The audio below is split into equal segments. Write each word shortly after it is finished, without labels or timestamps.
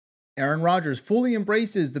Aaron Rodgers fully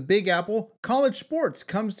embraces the Big Apple. College sports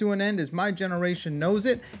comes to an end as my generation knows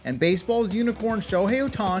it, and baseball's unicorn Shohei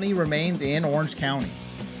Ohtani remains in Orange County.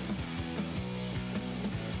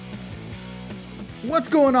 What's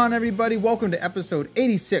going on, everybody? Welcome to episode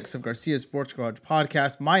 86 of Garcia's Sports Garage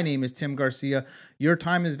podcast. My name is Tim Garcia. Your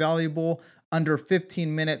time is valuable, under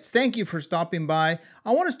 15 minutes. Thank you for stopping by.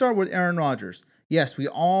 I want to start with Aaron Rodgers. Yes, we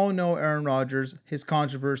all know Aaron Rodgers, his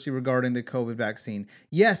controversy regarding the COVID vaccine.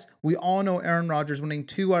 Yes, we all know Aaron Rodgers winning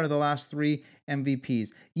 2 out of the last 3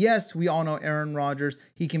 MVPs. Yes, we all know Aaron Rodgers,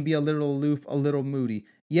 he can be a little aloof, a little moody.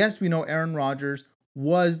 Yes, we know Aaron Rodgers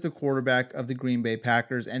was the quarterback of the Green Bay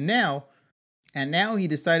Packers, and now he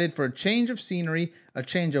decided for a change of scenery, a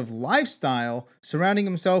change of lifestyle, surrounding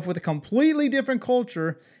himself with a completely different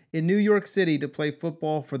culture in New York City to play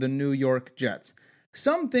football for the New York Jets.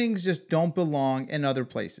 Some things just don't belong in other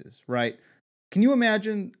places, right? Can you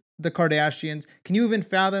imagine the Kardashians? Can you even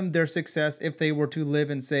fathom their success if they were to live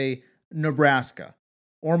in, say, Nebraska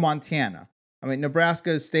or Montana? I mean,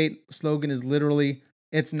 Nebraska's state slogan is literally,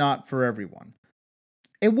 "It's not for everyone."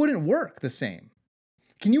 It wouldn't work the same.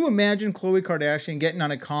 Can you imagine Khloe Kardashian getting on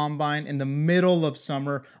a combine in the middle of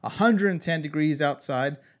summer, 110 degrees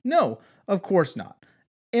outside? No, of course not.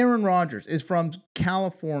 Aaron Rodgers is from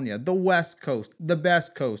California, the West Coast, the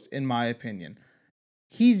best coast, in my opinion.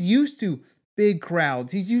 He's used to big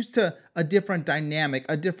crowds. He's used to a different dynamic,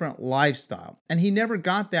 a different lifestyle. And he never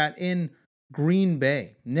got that in Green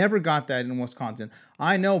Bay. Never got that in Wisconsin.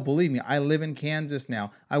 I know, believe me, I live in Kansas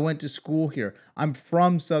now. I went to school here. I'm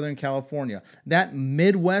from Southern California. That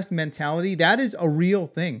Midwest mentality, that is a real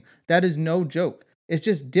thing. That is no joke. It's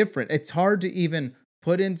just different. It's hard to even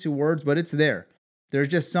put into words, but it's there. There's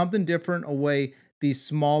just something different away these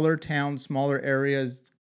smaller towns, smaller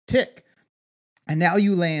areas tick. And now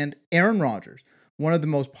you land Aaron Rodgers, one of the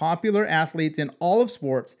most popular athletes in all of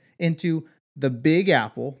sports, into the Big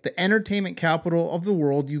Apple, the entertainment capital of the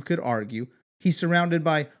world, you could argue. He's surrounded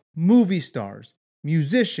by movie stars,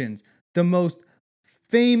 musicians, the most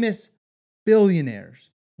famous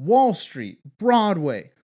billionaires, Wall Street,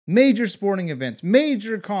 Broadway, major sporting events,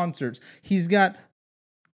 major concerts. He's got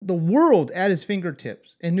the world at his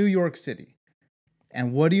fingertips in New York City.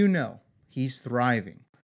 And what do you know? He's thriving.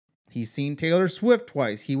 He's seen Taylor Swift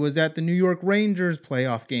twice. He was at the New York Rangers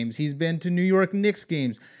playoff games. He's been to New York Knicks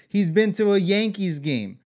games. He's been to a Yankees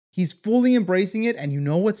game. He's fully embracing it. And you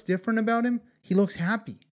know what's different about him? He looks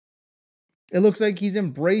happy. It looks like he's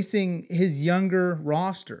embracing his younger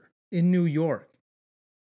roster in New York.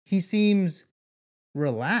 He seems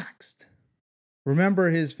relaxed. Remember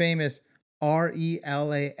his famous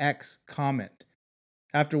RELAX comment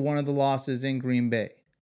after one of the losses in Green Bay.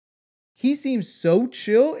 He seems so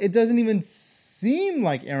chill, it doesn't even seem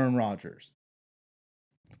like Aaron Rodgers.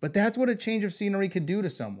 But that's what a change of scenery could do to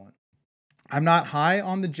someone. I'm not high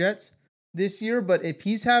on the Jets this year, but if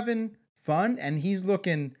he's having fun and he's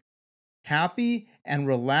looking happy and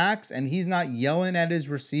relaxed and he's not yelling at his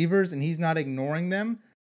receivers and he's not ignoring them,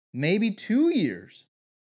 maybe 2 years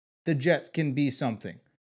the Jets can be something.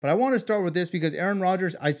 But I want to start with this because Aaron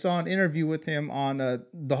Rodgers, I saw an interview with him on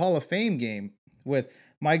the Hall of Fame game with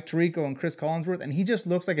Mike Tirico and Chris Collinsworth, and he just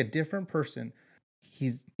looks like a different person.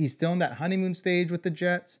 He's still in that honeymoon stage with the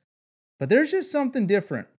Jets, but there's just something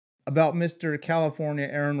different about Mr. California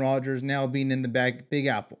Aaron Rodgers now being in the Big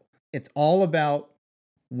Apple. It's all about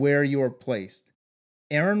where you're placed.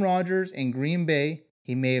 Aaron Rodgers in Green Bay,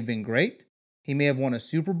 he may have been great. He may have won a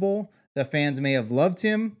Super Bowl. The fans may have loved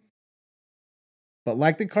him. But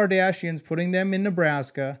like the Kardashians, putting them in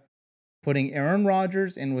Nebraska, putting Aaron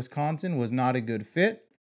Rodgers in Wisconsin was not a good fit.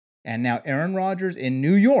 And now Aaron Rodgers in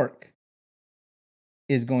New York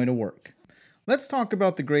is going to work. Let's talk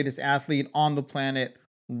about the greatest athlete on the planet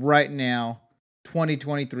right now,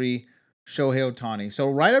 2023, Shohei Ohtani. So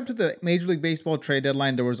right up to the Major League Baseball trade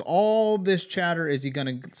deadline, there was all this chatter. Is he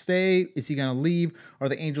going to stay? Is he going to leave? Are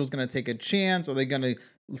the Angels going to take a chance? Are they going to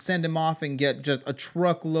send him off and get just a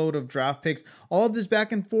truckload of draft picks? All of this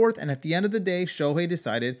back and forth. And at the end of the day, Shohei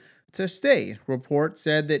decided to stay. Report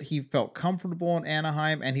said that he felt comfortable in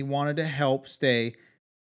Anaheim and he wanted to help stay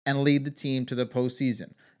and lead the team to the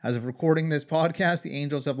postseason. As of recording this podcast, the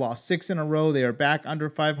Angels have lost 6 in a row. They are back under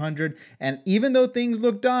 500. And even though things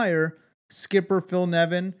look dire, skipper Phil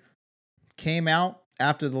Nevin came out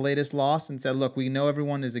after the latest loss and said, look, we know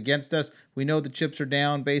everyone is against us. We know the chips are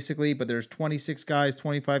down, basically, but there's 26 guys,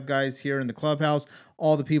 25 guys here in the clubhouse,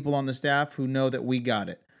 all the people on the staff who know that we got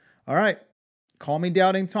it. All right, call me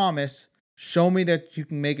Doubting Thomas. Show me that you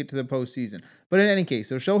can make it to the postseason. But in any case,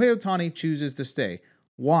 so Shohei Ohtani chooses to stay.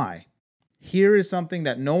 Why? Here is something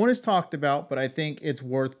that no one has talked about, but I think it's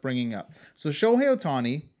worth bringing up. So Shohei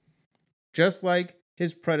Ohtani just like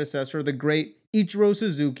his predecessor, the great Ichiro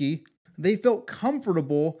Suzuki, they felt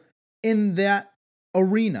comfortable in that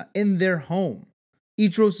arena, in their home.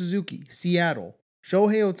 Ichiro Suzuki, Seattle.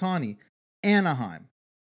 Shohei Ohtani, Anaheim.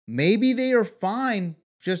 Maybe they are fine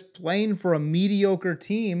just playing for a mediocre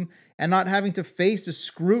team and not having to face the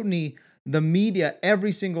scrutiny, the media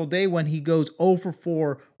every single day when he goes 0 for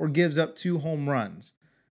 4 or gives up 2 home runs.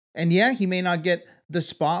 And yeah, he may not get the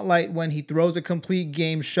spotlight when he throws a complete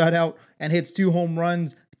game shutout and hits 2 home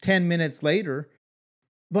runs 10 minutes later,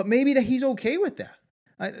 but maybe that he's okay with that.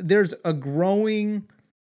 There's a growing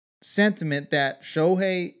sentiment that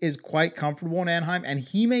Shohei is quite comfortable in Anaheim and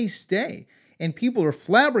he may stay. And people are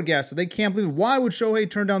flabbergasted. They can't believe, why would Shohei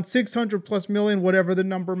turn down $600+ million, whatever the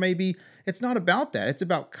number may be? It's not about that. It's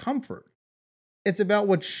about comfort. It's about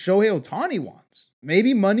what Shohei Ohtani wants.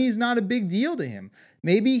 Maybe money is not a big deal to him.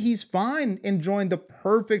 Maybe he's fine enjoying the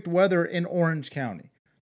perfect weather in Orange County.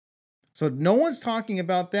 So no one's talking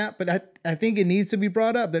about that, but I think it needs to be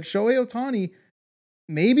brought up that Shohei Ohtani,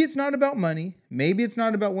 maybe it's not about money. Maybe it's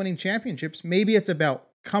not about winning championships. Maybe it's about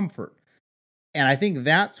comfort. And I think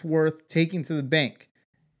that's worth taking to the bank.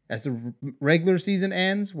 As the regular season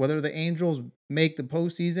ends, whether the Angels make the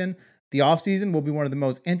postseason, the offseason will be one of the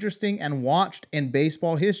most interesting and watched in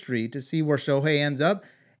baseball history to see where Shohei ends up.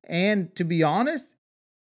 And to be honest,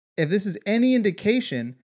 if this is any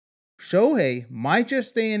indication, Shohei might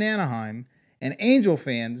just stay in Anaheim, and Angel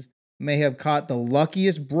fans may have caught the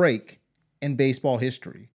luckiest break in baseball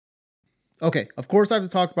history. Okay, of course I have to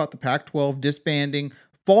talk about the Pac-12 disbanding,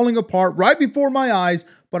 falling apart right before my eyes,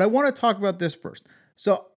 but I want to talk about this first.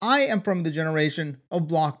 So I am from the generation of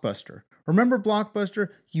Blockbuster. Remember Blockbuster?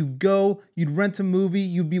 You'd rent a movie,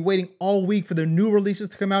 you'd be waiting all week for the new releases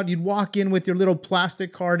to come out. You'd walk in with your little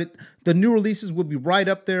plastic card. The new releases would be right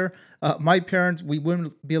up there. My parents, we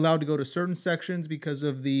wouldn't be allowed to go to certain sections because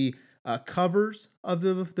of the covers of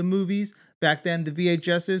the movies. Back then, the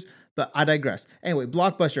VHSs, but I digress. Anyway,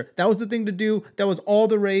 Blockbuster, that was the thing to do. That was all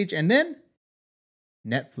the rage. And then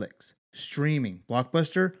Netflix, streaming,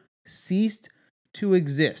 Blockbuster ceased to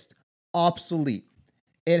exist, obsolete.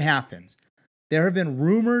 It happens. There have been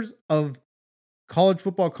rumors of college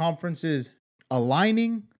football conferences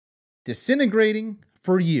aligning, disintegrating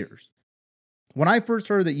for years. When I first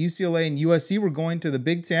heard that UCLA and USC were going to the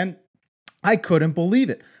Big Ten, I couldn't believe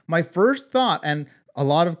it. My first thought, and a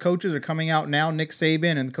lot of coaches are coming out now, Nick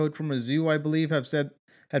Saban and the coach from Mizzou, I believe,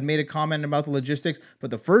 had made a comment about the logistics.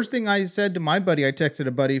 But the first thing I said to my buddy, I texted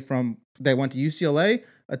a buddy that went to UCLA,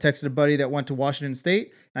 I texted a buddy that went to Washington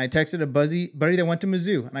State, and I texted a buddy that went to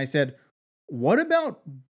Mizzou. And I said, what about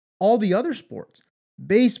all the other sports?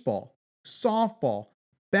 Baseball, softball,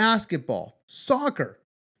 basketball, soccer.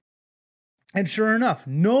 And sure enough,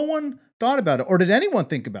 no one thought about it. Or did anyone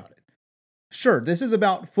think about it? Sure, this is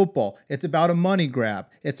about football. It's about a money grab.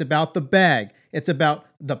 It's about the bag. It's about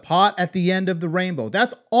the pot at the end of the rainbow.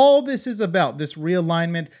 That's all this is about, this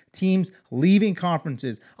realignment, teams leaving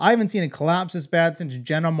conferences. I haven't seen a collapse as bad since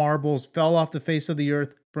Jenna Marbles fell off the face of the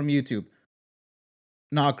earth from YouTube.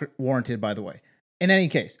 Not warranted, by the way. In any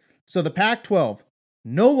case, so the Pac-12,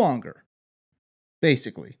 no longer,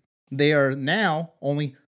 basically. They are now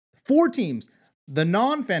only 4 teams, the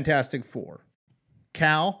non-Fantastic Four.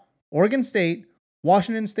 Cal, Oregon State,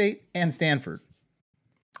 Washington State, and Stanford.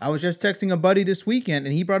 I was just texting a buddy this weekend,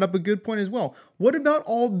 and he brought up a good point as well. What about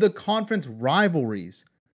all the conference rivalries?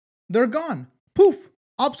 They're gone. Poof,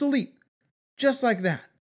 obsolete. Just like that.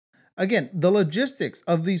 Again, the logistics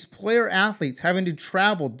of these player athletes having to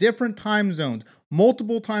travel different time zones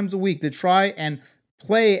multiple times a week to try and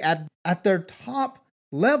play at their top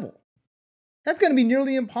level. That's going to be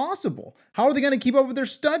nearly impossible. How are they going to keep up with their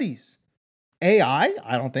studies? AI?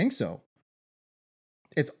 I don't think so.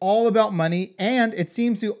 It's all about money, and it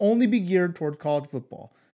seems to only be geared toward college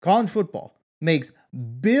football. College football makes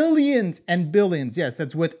billions and billions, yes,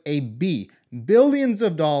 that's with a B, billions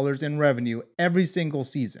of dollars in revenue every single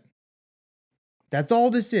season. That's all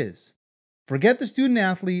this is. Forget the student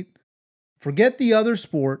athlete, forget the other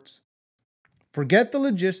sports, forget the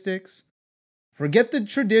logistics, forget the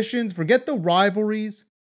traditions, forget the rivalries.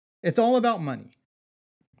 It's all about money.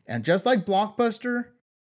 And just like Blockbuster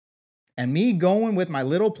and me going with my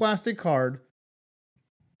little plastic card,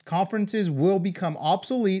 conferences will become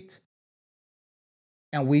obsolete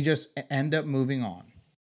and we just end up moving on.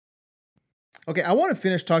 Okay, I want to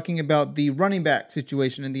finish talking about the running back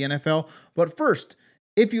situation in the NFL. But first,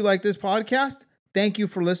 if you like this podcast, thank you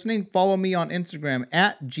for listening. Follow me on Instagram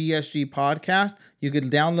at GSG Podcast. You can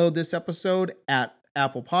download this episode at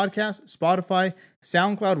Apple Podcasts, Spotify,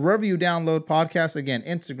 SoundCloud, wherever you download podcasts. Again,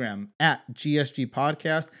 Instagram at GSG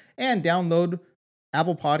Podcast, and download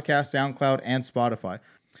Apple Podcasts, SoundCloud, and Spotify.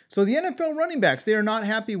 So the NFL running backs, they are not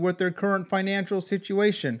happy with their current financial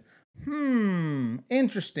situation.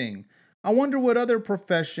 Interesting. I wonder what other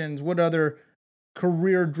professions, what other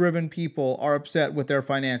career-driven people are upset with their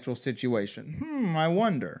financial situation. I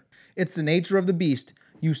wonder. It's the nature of the beast.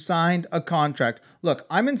 You signed a contract. Look,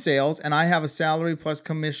 I'm in sales and I have a salary plus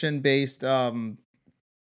commission-based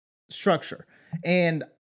structure. And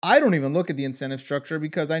I don't even look at the incentive structure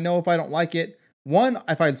because I know if I don't like it, one,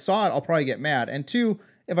 if I saw it, I'll probably get mad. And two,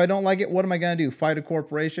 if I don't like it, what am I going to do? Fight a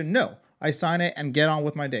corporation? No. I sign it and get on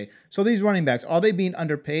with my day. So these running backs, are they being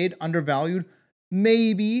underpaid, undervalued?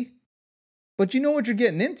 Maybe. But you know what you're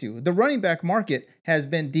getting into. The running back market has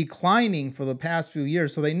been declining for the past few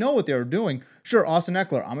years, so they know what they're doing. Sure, Austin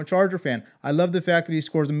Eckler, I'm a Charger fan. I love the fact that he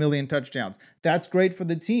scores 1 million touchdowns. That's great for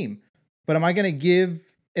the team. But am I going to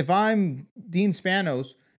give, if I'm Dean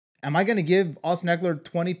Spanos, am I going to give Austin Eckler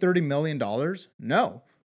 $20, $30 million? No.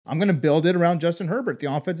 I'm going to build it around Justin Herbert,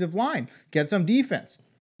 the offensive line. Get some defense.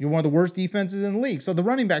 You're one of the worst defenses in the league. So the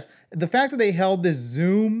running backs, the fact that they held this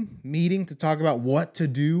Zoom meeting to talk about what to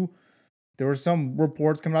do, there were some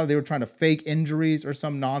reports coming out, they were trying to fake injuries or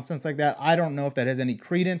some nonsense like that. I don't know if that has any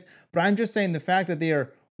credence, but I'm just saying the fact that they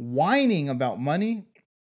are whining about money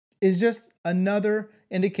is just another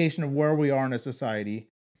indication of where we are in a society.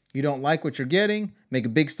 You don't like what you're getting, make a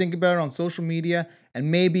big stink about it on social media,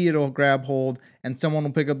 and maybe it'll grab hold and someone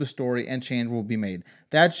will pick up the story and change will be made.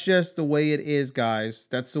 That's just the way it is, guys.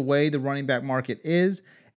 That's the way the running back market is.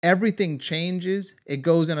 Everything changes. It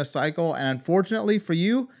goes in a cycle. And unfortunately for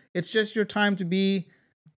you, it's just your time to be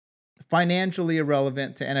financially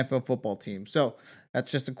irrelevant to NFL football teams. So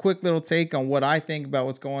that's just a quick little take on what I think about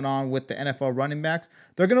what's going on with the NFL running backs.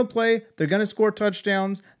 They're going to play. They're going to score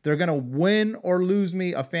touchdowns. They're going to win or lose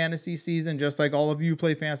me a fantasy season, just like all of you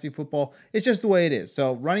play fantasy football. It's just the way it is.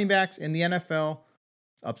 So running backs in the NFL,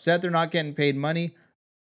 upset they're not getting paid money,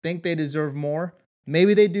 think they deserve more.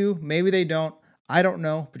 Maybe they do. Maybe they don't. I don't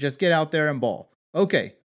know. But just get out there and ball.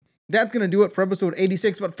 Okay, that's going to do it for episode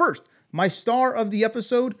 86. But first, my star of the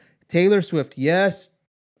episode, Taylor Swift. Yes,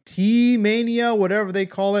 T-Mania, whatever they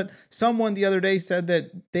call it. Someone the other day said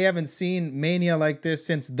that they haven't seen mania like this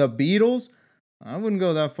since the Beatles. I wouldn't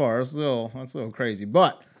go that far. That's a little crazy.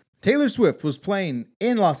 But Taylor Swift was playing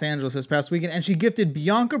in Los Angeles this past weekend, and she gifted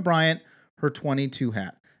Bianca Bryant her 22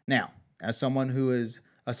 hat. Now, as someone who is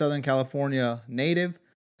a Southern California native,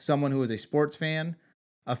 someone who is a sports fan,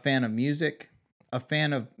 a fan of music, a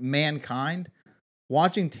fan of mankind,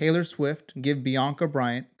 watching Taylor Swift give Bianca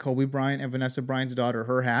Bryant, Kobe Bryant and Vanessa Bryant's daughter,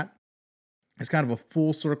 her hat is kind of a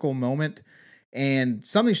full circle moment and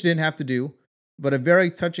something she didn't have to do, but a very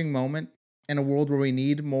touching moment in a world where we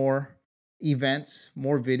need more events,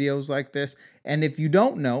 more videos like this. And if you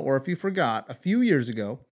don't know, or if you forgot, a few years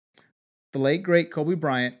ago, the late, great Kobe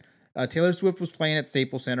Bryant, Taylor Swift was playing at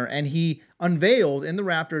Staples Center, and he unveiled in the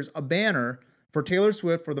rafters a banner for Taylor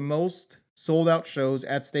Swift for the most sold-out shows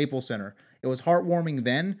at Staples Center. It was heartwarming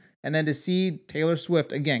then, and then to see Taylor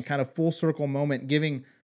Swift, again, kind of full circle moment, giving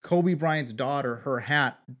Kobe Bryant's daughter her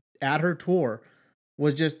hat at her tour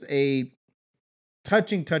was just a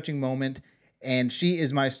touching moment, and she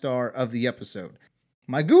is my star of the episode.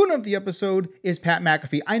 My goon of the episode is Pat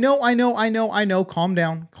McAfee. I know. Calm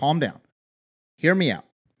down. Hear me out.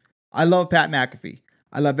 I love Pat McAfee.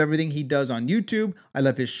 I love everything he does on YouTube. I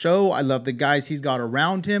love his show. I love the guys he's got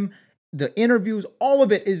around him. The interviews, all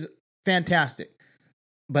of it is fantastic.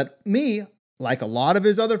 But me, like a lot of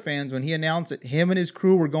his other fans, when he announced that him and his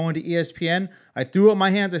crew were going to ESPN, I threw up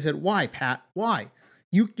my hands. I said, why, Pat? Why?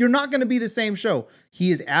 You're not going to be the same show.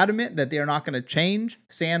 He is adamant that they are not going to change,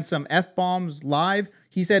 saying some F-bombs live.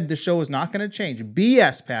 He said the show is not going to change.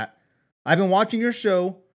 BS, Pat. I've been watching your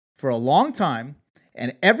show for a long time,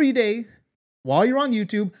 and every day while you're on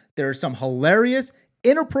YouTube, there is some hilarious,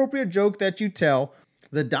 inappropriate joke that you tell.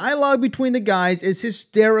 The dialogue between the guys is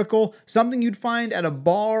hysterical, something you'd find at a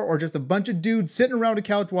bar or just a bunch of dudes sitting around a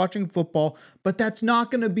couch watching football, but that's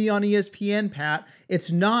not going to be on ESPN, Pat.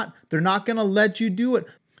 It's not. They're not going to let you do it.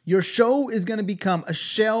 Your show is going to become a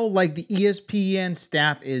shell like the ESPN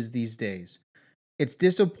staff is these days. It's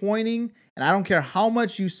disappointing, and I don't care how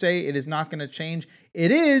much you say it is not going to change.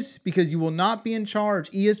 It is, because you will not be in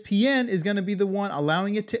charge. ESPN is going to be the one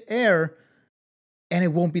allowing it to air, and it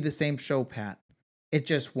won't be the same show, Pat. It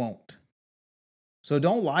just won't. So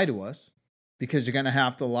don't lie to us, because you're going to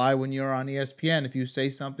have to lie when you're on ESPN if you say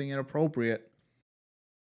something inappropriate.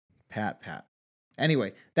 Pat.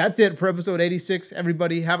 Anyway, that's it for episode 86.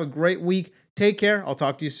 Everybody have a great week. Take care. I'll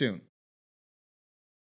talk to you soon.